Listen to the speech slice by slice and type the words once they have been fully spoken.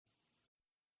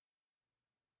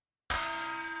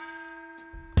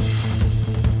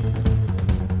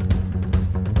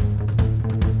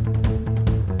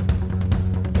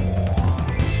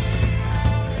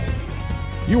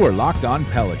You are Locked On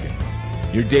Pelicans,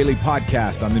 your daily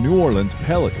podcast on the New Orleans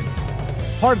Pelicans,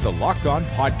 part of the Locked On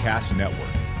Podcast Network,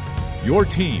 your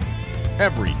team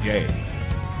every day.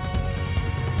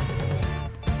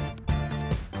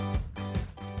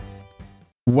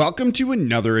 Welcome to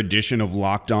another edition of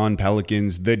Locked On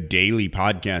Pelicans, the daily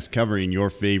podcast covering your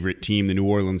favorite team, the New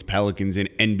Orleans Pelicans, and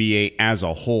NBA as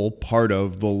a whole, part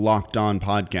of the Locked On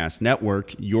Podcast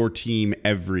Network, your team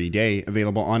every day,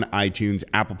 available on iTunes,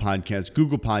 Apple Podcasts,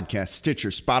 Google Podcasts, Stitcher,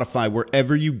 Spotify,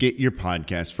 wherever you get your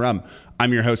podcasts from.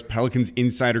 I'm your host, Pelicans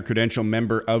Insider Credential,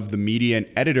 member of the media and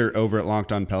editor over at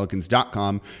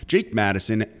LockedOnPelicans.com, Jake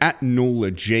Madison, at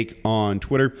NOLA Jake on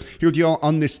Twitter. Here with you all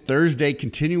on this Thursday,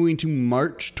 continuing to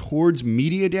march towards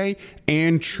Media Day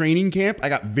and training camp. I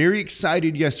got very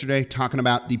excited yesterday talking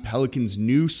about the Pelicans'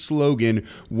 new slogan,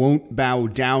 "Won't Bow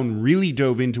Down." Really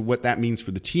dove into what that means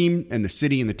for the team and the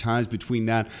city and the ties between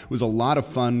that. It was a lot of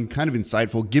fun, kind of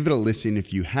insightful. Give it a listen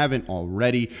if you haven't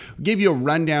already. Gave you a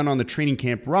rundown on the training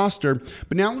camp roster.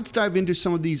 But now let's dive into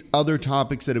some of these other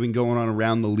topics that have been going on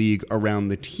around the league, around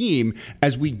the team,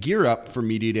 as we gear up for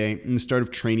Media Day and the start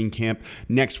of training camp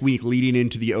next week, leading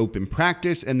into the open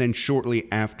practice, and then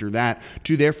shortly after that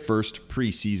to their first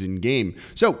preseason game.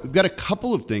 So we've got a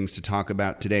couple of things to talk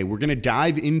about today. We're going to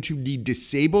dive into the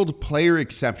disabled player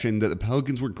exception that the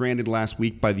Pelicans were granted last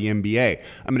week by the NBA.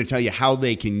 I'm going to tell you how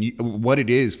they can, what it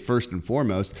is first and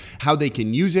foremost, how they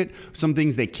can use it, some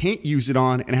things they can't use it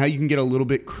on, and how you can get a little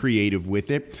bit creative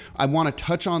with it. I want to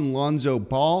touch on Lonzo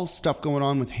Ball, stuff going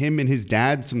on with him and his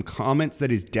dad, some comments that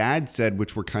his dad said,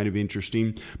 which were kind of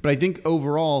interesting. But I think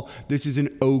overall, this is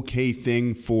an okay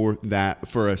thing for that,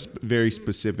 for a very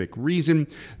specific reason.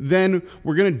 Then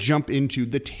we're going to jump into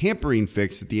the tampering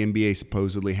fix that the NBA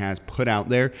supposedly has put out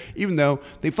there. Even though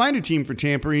they fined a team for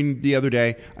tampering the other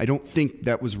day, I don't think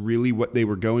that was really what they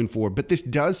were going for. But this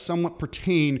does somewhat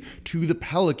pertain to the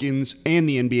Pelicans and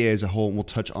the NBA as a whole, and we'll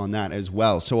touch on that as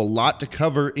well. So a lot to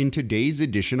cover in today's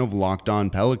edition of Locked On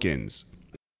Pelicans.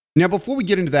 Now, before we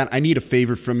get into that, I need a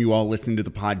favor from you all listening to the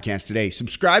podcast today.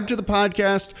 Subscribe to the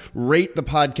podcast, rate the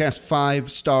podcast 5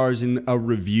 stars in a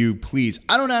review, please.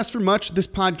 I don't ask for much. This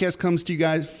podcast comes to you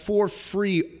guys for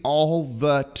free all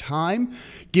the time.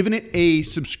 Giving it a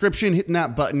subscription, hitting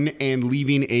that button, and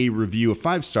leaving a review, a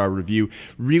 5-star review,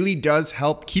 really does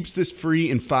help. Keeps this free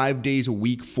in 5 days a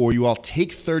week for you all.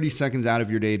 Take 30 seconds out of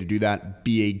your day to do that.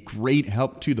 Be a great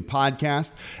help to the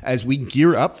podcast as we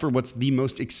gear up for what's the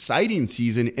most exciting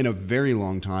season in a very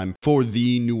long time for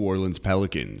the New Orleans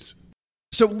Pelicans.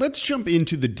 So let's jump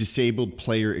into the disabled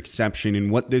player exception and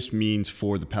what this means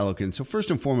for the Pelicans. So first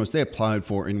and foremost, they applied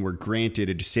for and were granted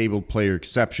a disabled player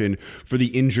exception for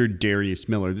the injured Darius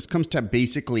Miller. This comes to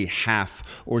basically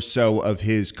half or so of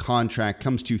his contract,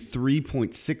 comes to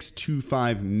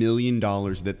 $3.625 million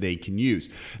that they can use.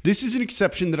 This is an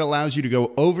exception that allows you to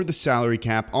go over the salary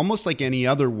cap, almost like any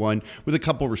other one, with a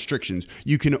couple restrictions.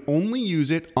 You can only use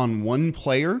it on one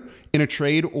player in a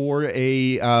trade or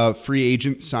a free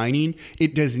agent signing.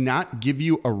 It does not give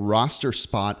you a roster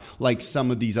spot like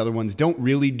some of these other ones don't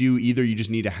really do either. You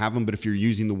just need to have them, but if you're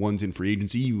using the ones in free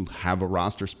agency, you have a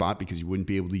roster spot because you wouldn't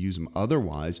be able to use them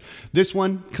otherwise. This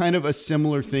one, kind of a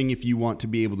similar thing if you want to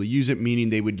be able to use it, meaning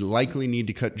they would likely need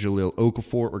to cut Jahlil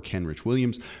Okafor or Kenrich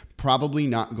Williams. Probably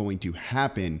not going to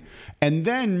happen. And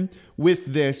then with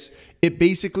this, it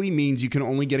basically means you can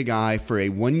only get a guy for a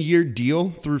 1-year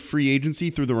deal through free agency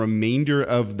through the remainder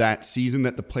of that season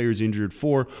that the player's injured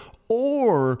for,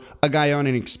 or a guy on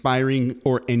an expiring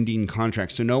or ending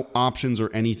contract. So no options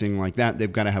or anything like that. They've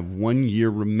got to have 1 year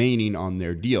remaining on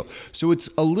their deal. So it's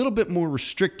a little bit more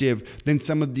restrictive than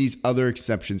some of these other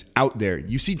exceptions out there.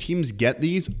 You see teams get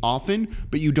these often,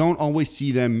 but you don't always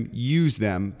see them use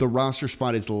them. The roster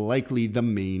spot is likely the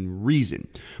main reason.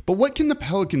 But what can the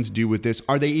Pelicans do with this?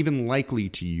 Are they even likely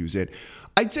to use it?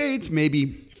 I'd say it's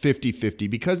maybe 50-50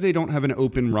 because they don't have an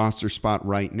open roster spot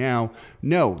right now.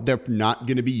 No, they're not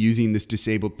going to be using this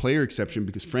disabled player exception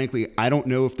because frankly, I don't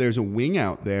know if there's a wing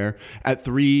out there at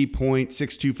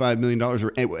 $3.625 million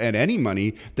or at any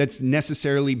money that's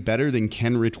necessarily better than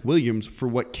Kenrich Williams for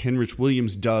what Kenrich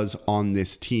Williams does on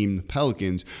this team, the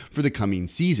Pelicans, for the coming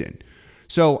season.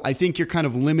 So I think you're kind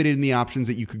of limited in the options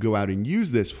that you could go out and use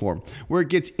this for. Where it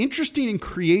gets interesting and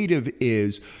creative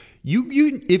is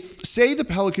if say the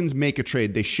Pelicans make a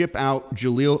trade, they ship out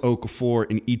Jahlil Okafor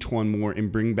and E'Twaun Moore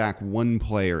and bring back one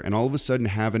player and all of a sudden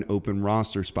have an open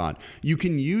roster spot. You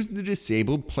can use the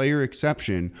disabled player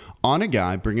exception on a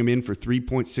guy, bring him in for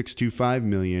 $3.625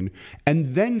 million,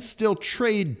 and then still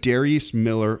trade Darius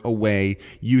Miller away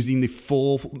using the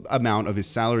full amount of his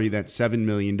salary, that's $7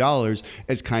 million,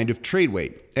 as kind of trade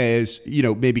weight. as,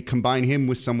 maybe combine him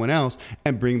with someone else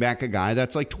and bring back a guy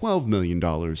that's like $12 million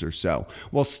or so,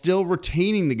 while still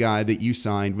retaining the guy that you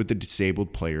signed with the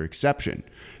disabled player exception.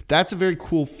 That's a very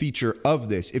cool feature of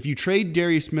this. If you trade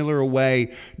Darius Miller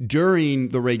away during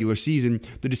the regular season,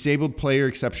 the disabled player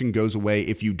exception goes away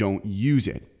if you don't use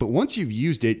it. But once you've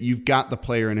used it, you've got the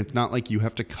player, and it's not like you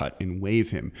have to cut and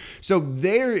waive him. So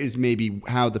there is maybe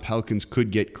how the Pelicans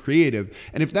could get creative.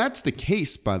 And if that's the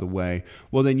case, by the way,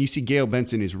 well, then you see Gayle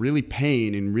Benson is really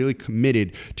paying and really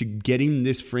committed to getting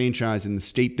this franchise in the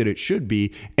state that it should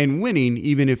be and winning,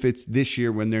 even if it's this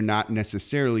year when they're not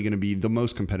necessarily going to be the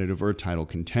most competitive or a title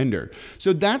contender.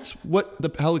 So that's what the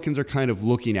Pelicans are kind of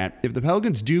looking at. If the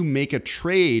Pelicans do make a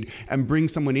trade and bring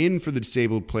someone in for the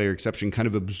disabled player exception, kind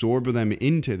of absorb them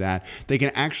into that, they can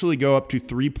actually go up to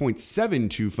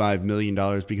 $3.725 million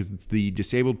because it's the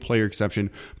disabled player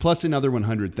exception plus another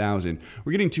 $100,000.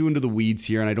 We're getting too into the weeds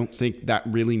here, and I don't think that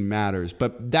really matters,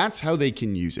 but that's how they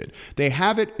can use it. They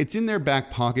have it. It's in their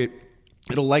back pocket.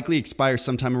 It'll likely expire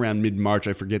sometime around mid-March.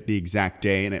 I forget the exact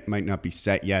day, and it might not be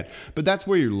set yet, but that's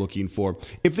where you're looking for.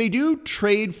 If they do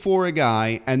trade for a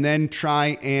guy and then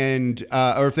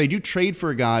or if they do trade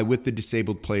for a guy with the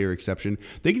disabled player exception,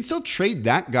 they can still trade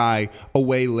that guy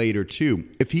away later too.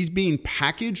 If he's being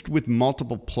packaged with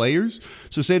multiple players,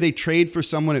 so say they trade for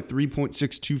someone at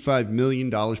 $3.625 million,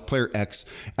 player X,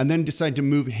 and then decide to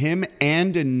move him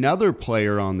and another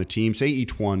player on the team, say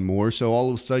each one more, so all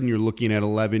of a sudden you're looking at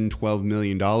 $12 million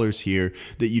here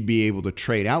that you'd be able to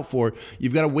trade out for.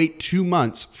 You've got to wait 2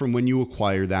 months from when you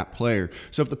acquire that player.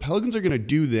 So if the Pelicans are going to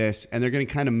do this and they're going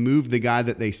to kind of move the guy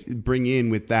that they bring in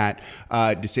with that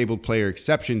disabled player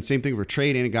exception, same thing for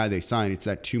trade and a guy they sign, it's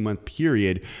that 2-month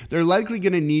period, they're likely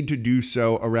going to need to do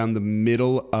so around the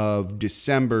middle of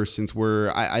December, since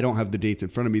I don't have the dates in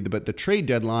front of me, but the trade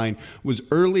deadline was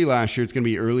early last year. It's going to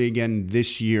be early again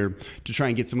this year to try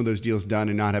and get some of those deals done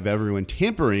and not have everyone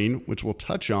tampering, which we'll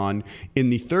touch on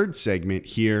in the third segment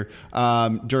here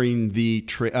during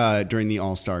the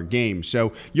All-Star game.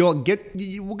 So we'll get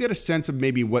a sense of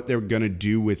maybe what they're going to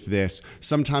do with this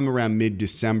sometime around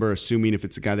mid-December, assuming if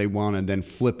it's a guy they want to then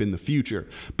flip in the future.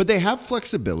 But they have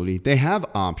flexibility. They have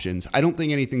options. I don't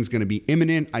think anything's going to be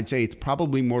imminent. I'd say it's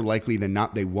probably more likely than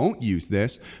not they won't use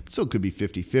this. It still could be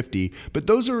 50-50. But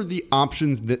those are the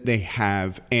options that they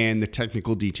have and the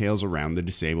technical details around the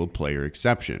disabled player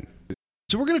exception.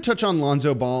 So we're going to touch on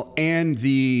Lonzo Ball and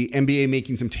the NBA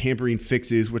making some tampering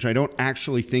fixes, which I don't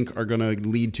actually think are going to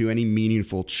lead to any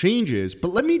meaningful changes. But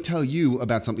let me tell you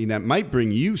about something that might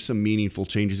bring you some meaningful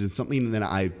changes and something that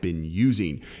I've been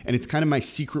using. And it's kind of my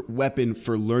secret weapon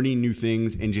for learning new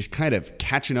things and just kind of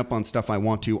catching up on stuff I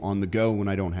want to on the go when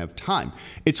I don't have time.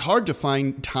 It's hard to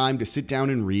find time to sit down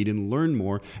and read and learn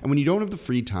more. And when you don't have the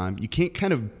free time, you can't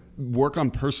kind of work on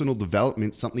personal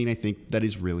development, something I think that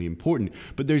is really important.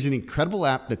 But there's an incredible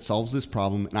app that solves this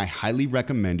problem, and I highly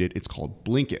recommend it. It's called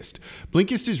Blinkist.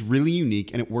 Blinkist is really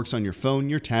unique, and it works on your phone,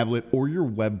 your tablet, or your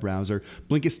web browser.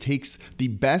 Blinkist takes the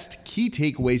best key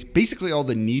takeaways, basically all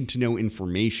the need-to-know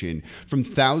information from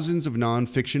thousands of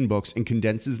nonfiction books, and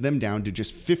condenses them down to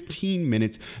just 15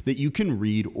 minutes that you can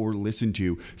read or listen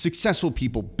to. Successful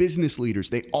people, business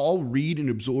leaders, they all read and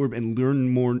absorb and learn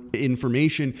more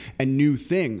information and new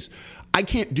things. I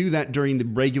can't do that during the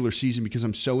regular season because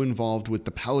I'm so involved with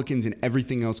the Pelicans and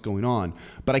everything else going on.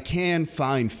 But I can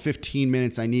find 15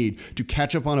 minutes I need to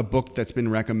catch up on a book that's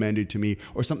been recommended to me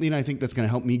or something I think that's going to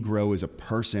help me grow as a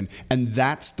person. And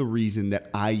that's the reason that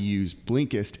I use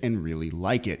Blinkist and really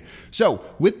like it. So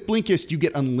with Blinkist, you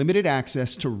get unlimited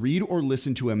access to read or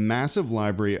listen to a massive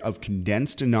library of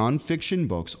condensed nonfiction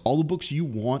books, all the books you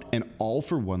want, and all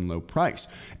for one low price.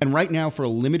 And right now, for a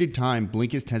limited time,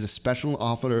 Blinkist has a special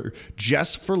offer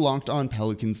just for Locked On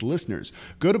Pelicans listeners.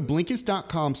 Go to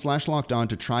Blinkist.com/lockedon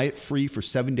to try it free for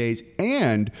 7 days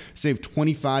and save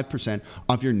 25%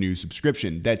 off your new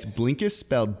subscription. That's Blinkist,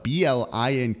 spelled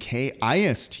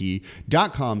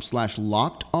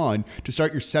Blinkist.com/lockedon to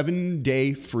start your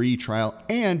 7-day free trial.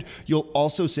 And you'll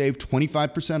also save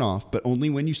 25% off, but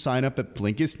only when you sign up at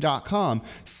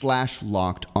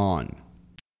Blinkist.com/lockedon.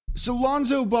 So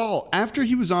Lonzo Ball, after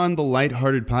he was on the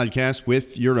Lighthearted podcast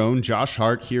with your own Josh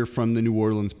Hart here from the New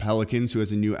Orleans Pelicans, who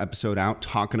has a new episode out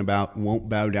talking about Won't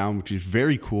Bow Down, which is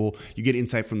very cool. You get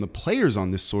insight from the players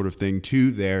on this sort of thing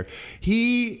too there.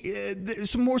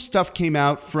 Some more stuff came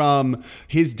out from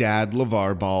his dad,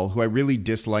 LeVar Ball, who I really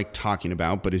dislike talking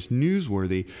about, but is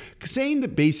newsworthy, saying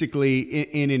that basically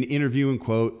in an interview and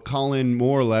quote, calling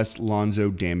more or less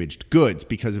Lonzo damaged goods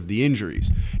because of the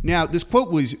injuries. Now, this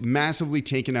quote was massively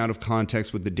taken out out of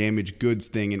context with the damaged goods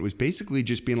thing. And it was basically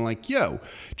just being like, yo,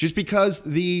 just because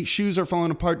the shoes are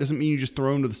falling apart doesn't mean you just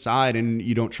throw them to the side and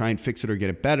you don't try and fix it or get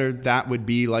it better. That would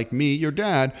be like me, your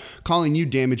dad, calling you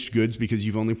damaged goods because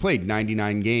you've only played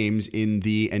 99 games in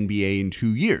the NBA in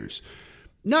 2 years.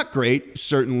 Not great,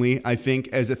 certainly, I think,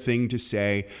 as a thing to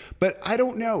say, but I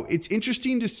don't know. It's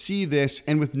interesting to see this,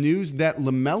 and with news that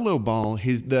LaMelo Ball,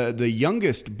 the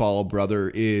youngest Ball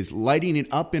brother, is lighting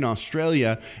it up in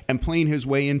Australia and playing his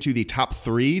way into the top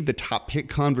 3, the top pick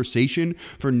conversation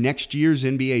for next year's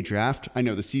NBA draft. I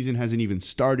know the season hasn't even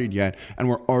started yet, and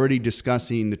we're already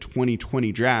discussing the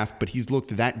 2020 draft, but he's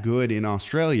looked that good in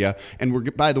Australia, and we're,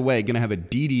 by the way, going to have a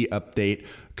Didi update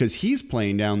because he's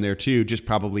playing down there too, just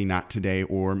probably not today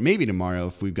or maybe tomorrow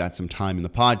if we've got some time in the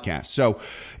podcast. So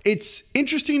it's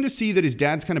interesting to see that his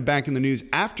dad's kind of back in the news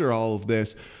after all of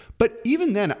this. But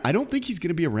even then, I don't think he's going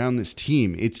to be around this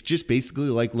team. It's just basically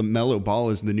like LaMelo Ball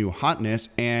is the new hotness.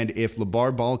 And if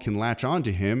LeVar Ball can latch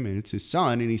onto him, and it's his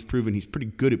son, and he's proven he's pretty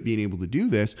good at being able to do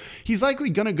this, he's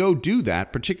likely going to go do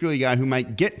that, particularly a guy who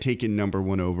might get taken number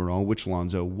 1 overall, which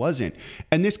Lonzo wasn't.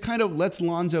 And this kind of lets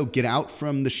Lonzo get out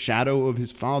from the shadow of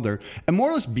his father and more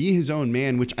or less be his own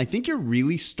man, which I think you're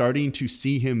really starting to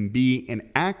see him be and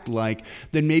act like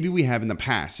than maybe we have in the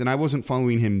past. And I wasn't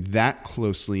following him that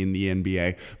closely in the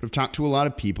NBA, but I've talked to a lot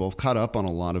of people, I've caught up on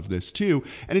a lot of this too,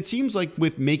 and it seems like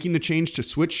with making the change to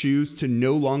switch shoes, to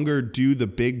no longer do the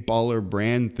big baller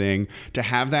brand thing, to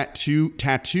have that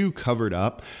tattoo covered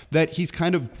up, that he's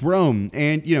kind of grown.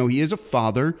 And, you know, he is a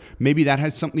father. Maybe that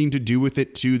has something to do with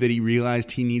it too, that he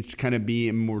realized he needs to kind of be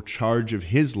in more charge of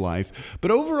his life.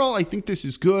 But overall, I think this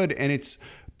is good, and it's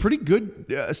pretty good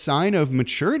sign of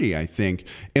maturity, I think,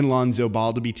 in Lonzo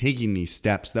Ball to be taking these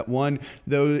steps. That one,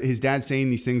 though his dad's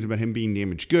saying these things about him being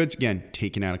damaged goods, again,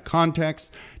 taken out of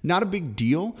context, not a big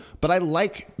deal, but I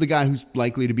like the guy who's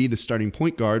likely to be the starting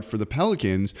point guard for the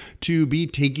Pelicans to be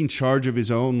taking charge of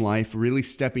his own life, really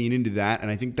stepping into that,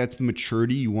 and I think that's the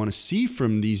maturity you want to see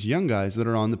from these young guys that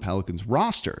are on the Pelicans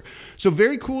roster. So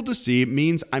very cool to see. It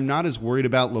means I'm not as worried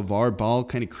about LeVar Ball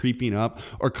kind of creeping up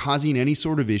or causing any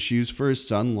sort of issues for his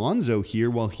son Lonzo here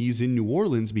while he's in New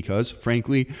Orleans, because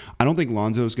frankly, I don't think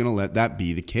Lonzo is going to let that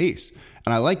be the case.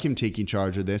 And I like him taking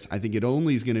charge of this. I think it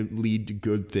only is going to lead to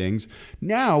good things.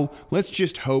 Now, let's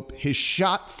just hope his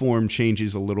shot form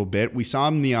changes a little bit. We saw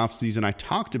him in the offseason. I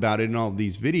talked about it in all of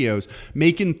these videos,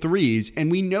 making threes. And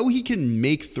we know he can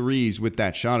make threes with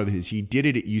that shot of his. He did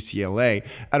it at UCLA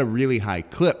at a really high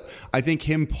clip. I think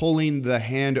him pulling the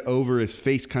hand over his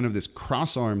face, kind of this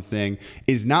cross arm thing,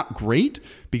 is not great,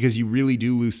 because you really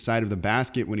do lose sight of the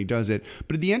basket when he does it.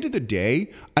 But at the end of the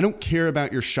day, I don't care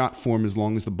about your shot form as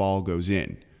long as the ball goes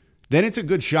in. Then it's a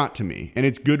good shot to me, and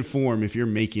it's good form if you're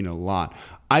making a lot.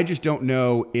 I just don't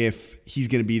know if he's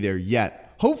going to be there yet.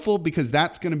 Hopeful, because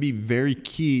that's going to be very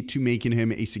key to making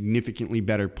him a significantly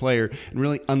better player and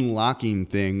really unlocking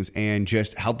things and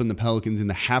just helping the Pelicans in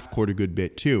the half court a good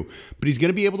bit too. But he's going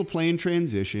to be able to play in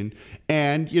transition,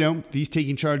 and, you know, if he's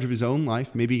taking charge of his own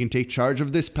life, maybe he can take charge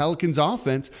of this Pelicans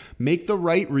offense, make the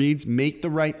right reads, make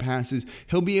the right passes.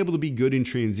 He'll be able to be good in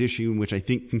transition, which I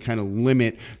think can kind of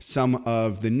limit some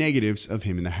of the negatives of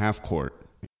him in the half court.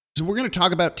 So we're going to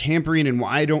talk about tampering and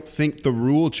why I don't think the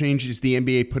rule changes the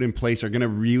NBA put in place are going to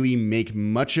really make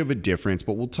much of a difference,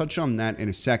 but we'll touch on that in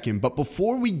a second. But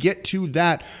before we get to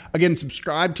that, again,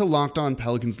 subscribe to Locked On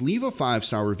Pelicans, leave a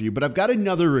 5-star review, but I've got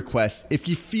another request. If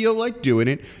you feel like doing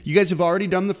it, you guys have already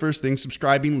done the first thing,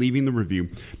 subscribing, leaving the review.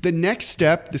 The next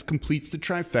step, this completes the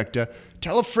trifecta.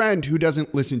 Tell a friend who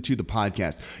doesn't listen to the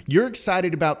podcast. You're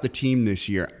excited about the team this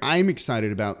year. I'm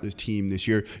excited about the team this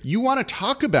year. You want to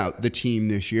talk about the team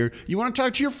this year. You want to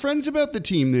talk to your friends about the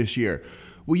team this year.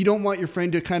 Well, you don't want your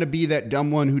friend to kind of be that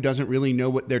dumb one who doesn't really know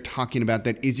what they're talking about,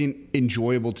 that isn't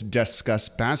enjoyable to discuss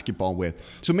basketball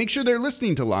with. So make sure they're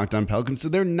listening to Locked On Pelicans so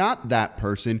they're not that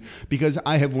person, because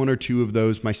I have one or two of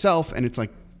those myself, and it's like,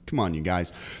 come on, you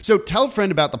guys. So tell a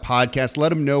friend about the podcast. Let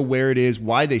them know where it is,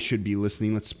 why they should be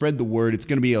listening. Let's spread the word. It's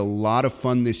going to be a lot of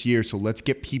fun this year, so let's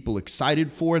get people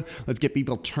excited for it. Let's get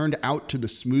people turned out to the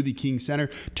Smoothie King Center.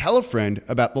 Tell a friend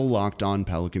about the Locked On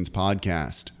Pelicans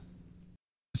podcast.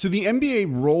 So the NBA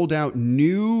rolled out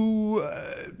new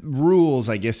rules,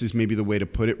 I guess is maybe the way to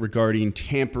put it, regarding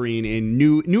tampering and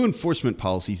new enforcement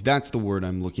policies. That's the word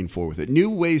I'm looking for with it. New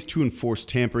ways to enforce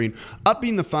tampering,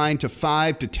 upping the fine to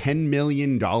 $5 to $10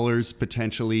 million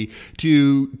potentially,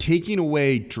 to taking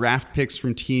away draft picks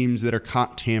from teams that are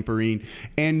caught tampering.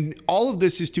 And all of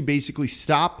this is to basically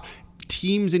stop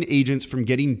teams and agents from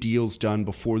getting deals done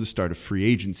before the start of free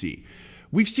agency.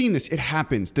 We've seen this. It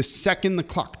happens. The second the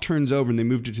clock turns over and they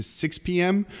moved it to 6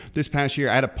 p.m. this past year,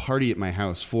 I had a party at my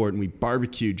house for it, and we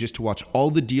barbecued just to watch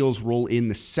all the deals roll in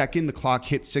the second the clock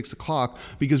hit 6 o'clock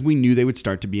because we knew they would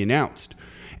start to be announced.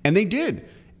 And they did.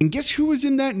 And guess who was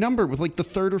in that number with like the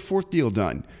third or fourth deal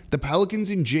done? The Pelicans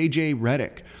and JJ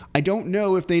Redick. I don't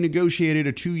know if they negotiated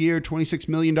a 2-year, $26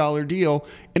 million deal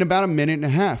in about a minute and a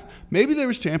half. Maybe there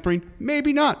was tampering,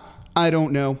 maybe not. I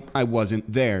don't know. I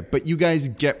wasn't there. But you guys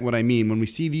get what I mean. When we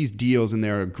see these deals and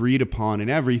they're agreed upon and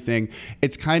everything,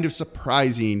 it's kind of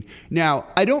surprising. Now,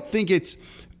 I don't think it's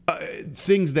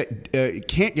things that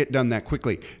can't get done that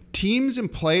quickly. Teams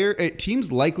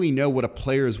likely know what a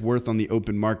player is worth on the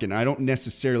open market. And I don't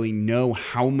necessarily know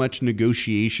how much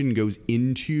negotiation goes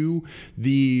into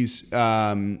these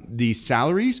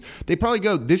salaries. They probably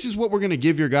go, this is what we're going to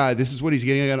give your guy. This is what he's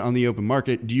getting on the open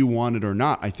market. Do you want it or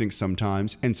not? I think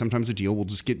sometimes. And sometimes a deal will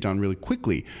just get done really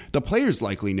quickly. The players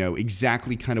likely know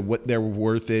exactly kind of what their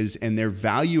worth is and their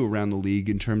value around the league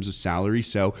in terms of salary.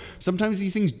 So sometimes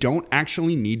these things don't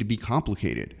actually need to be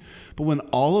complicated. But when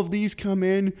all of these come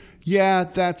in, yeah,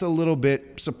 that's a little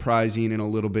bit surprising and a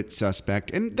little bit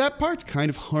suspect. And that part's kind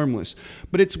of harmless.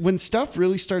 But it's when stuff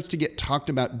really starts to get talked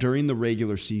about during the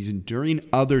regular season, during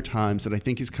other times, that I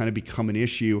think has kind of become an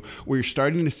issue where you're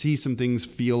starting to see some things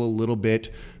feel a little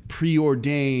bit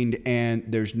preordained and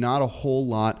there's not a whole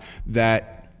lot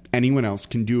that anyone else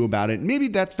can do about it. Maybe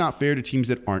that's not fair to teams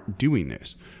that aren't doing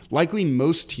this. Likely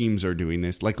most teams are doing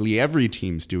this. Likely every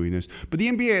team's doing this. But the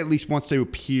NBA at least wants to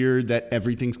appear that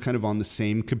everything's kind of on the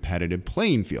same competitive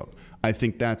playing field. I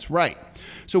think that's right.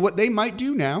 So what they might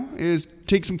do now is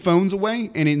take some phones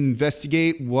away and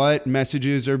investigate what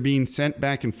messages are being sent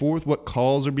back and forth, what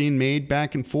calls are being made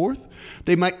back and forth.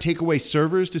 They might take away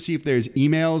servers to see if there's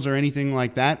emails or anything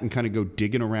like that and kind of go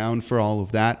digging around for all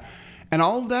of that. And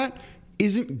all of that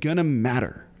isn't going to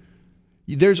matter.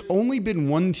 There's only been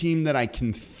one team that I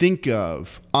can think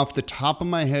of off the top of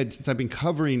my head since I've been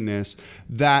covering this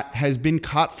that has been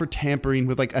caught for tampering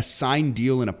with like a signed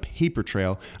deal and a paper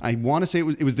trail. I want to say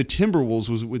it was the Timberwolves,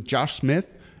 was with Josh Smith.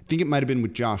 I think it might have been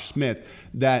with Josh Smith,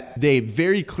 that they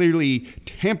very clearly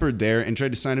tampered there and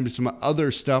tried to sign him to some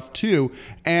other stuff too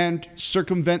and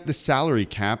circumvent the salary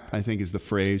cap, I think is the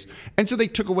phrase. And so they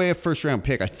took away a first round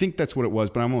pick. I think that's what it was,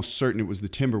 but I'm almost certain it was the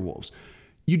Timberwolves.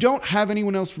 You don't have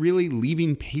anyone else really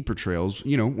leaving paper trails.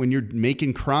 You know, when you're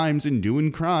making crimes and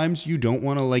doing crimes, you don't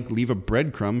want to like leave a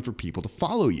breadcrumb for people to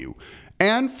follow you.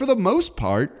 And for the most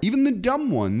part, even the dumb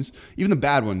ones, even the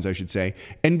bad ones, I should say,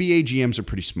 NBA GMs are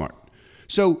pretty smart.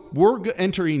 So we're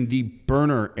entering the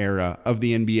burner era of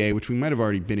the NBA, which we might have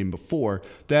already been in before,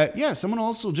 that, yeah, someone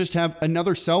else will just have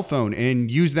another cell phone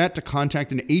and use that to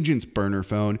contact an agent's burner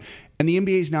phone. And the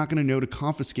NBA is not going to know to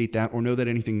confiscate that or know that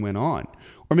anything went on.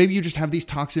 Or maybe you just have these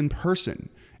talks in person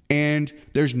and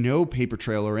there's no paper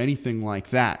trail or anything like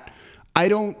that. I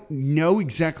don't know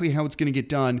exactly how it's going to get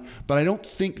done, but I don't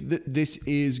think that this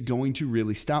is going to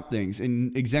really stop things.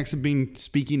 And execs have been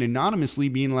speaking anonymously,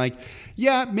 being like,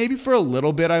 yeah, maybe for a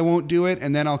little bit I won't do it,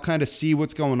 and then I'll kind of see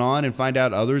what's going on and find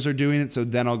out others are doing it, so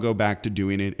then I'll go back to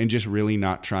doing it and just really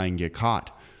not try and get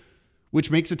caught. Which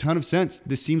makes a ton of sense.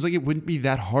 This seems like it wouldn't be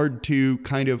that hard to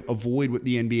kind of avoid what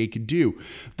the NBA could do.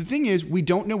 The thing is, we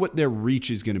don't know what their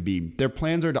reach is going to be. Their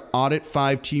plans are to audit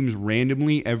 5 teams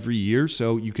randomly every year,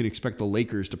 so you can expect the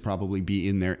Lakers to probably be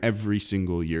in there every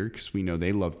single year because we know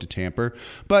they love to tamper.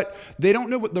 But they don't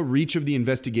know what the reach of the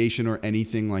investigation or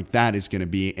anything like that is going to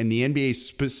be, and the NBA is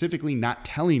specifically not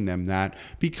telling them that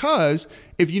because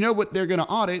if you know what they're going to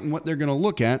audit and what they're going to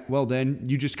look at, well, then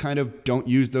you just kind of don't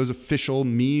use those official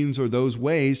means or those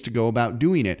ways to go about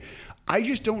doing it. I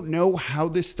just don't know how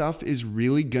this stuff is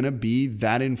really going to be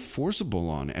that enforceable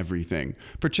on everything,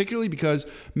 particularly because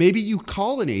maybe you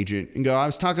call an agent and go,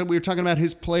 we were talking about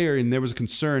his player and there was a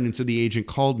concern. And so the agent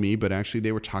called me, but actually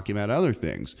they were talking about other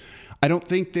things. I don't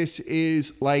think this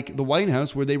is like the White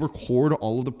House where they record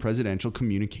all of the presidential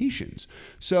communications.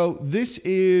 So this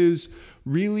is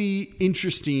really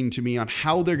interesting to me on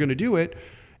how they're going to do it.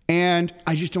 And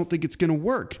I just don't think it's going to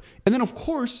work. And then, of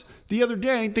course, the other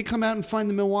day, they come out and find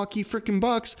the Milwaukee frickin'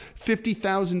 Bucks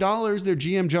 $50,000, their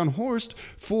GM John Horst,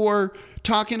 for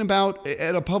talking about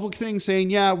at a public thing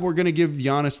saying, yeah, we're going to give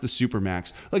Giannis the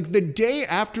Supermax. Like the day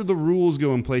after the rules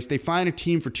go in place, they find a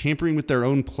team for tampering with their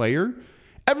own player.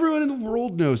 Everyone in the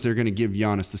world knows they're going to give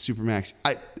Giannis the Supermax.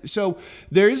 So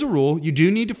there is a rule. You do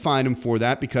need to fine him for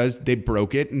that because they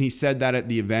broke it. And he said that at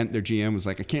the event. Their GM was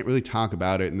like, I can't really talk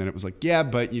about it. And then it was like, yeah,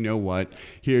 but you know what?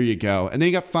 Here you go. And then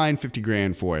he got fined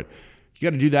 $50,000 for it. You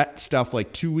got to do that stuff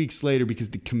like 2 weeks later because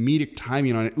the comedic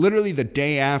timing on it, literally the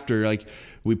day after, like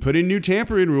we put in new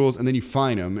tampering rules and then you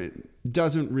fine him.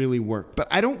 doesn't really work. But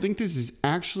I don't think this is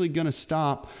actually going to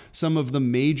stop some of the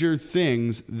major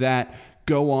things that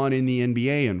go on in the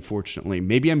NBA, unfortunately.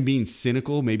 Maybe I'm being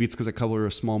cynical. Maybe it's because I cover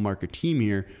a small market team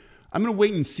here. I'm going to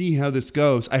wait and see how this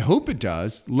goes. I hope it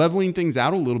does. Leveling things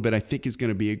out a little bit, I think, is going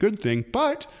to be a good thing.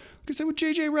 But like I said with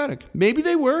JJ Redick, maybe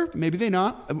they were, maybe they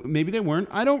not, maybe they weren't.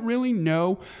 I don't really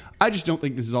know. I just don't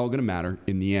think this is all going to matter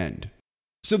in the end.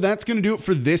 So that's going to do it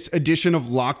for this edition of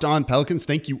Locked On Pelicans.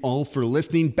 Thank you all for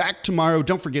listening. Back tomorrow.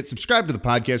 Don't forget, subscribe to the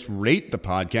podcast, rate the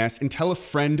podcast, and tell a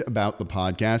friend about the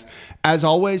podcast. As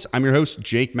always, I'm your host,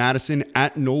 Jake Madison,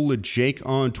 at NolaJake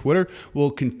on Twitter.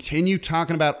 We'll continue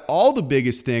talking about all the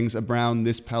biggest things around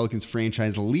this Pelicans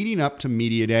franchise leading up to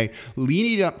Media Day,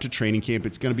 leading up to training camp.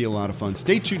 It's going to be a lot of fun.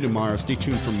 Stay tuned tomorrow. Stay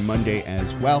tuned for Monday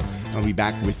as well. I'll be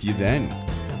back with you then.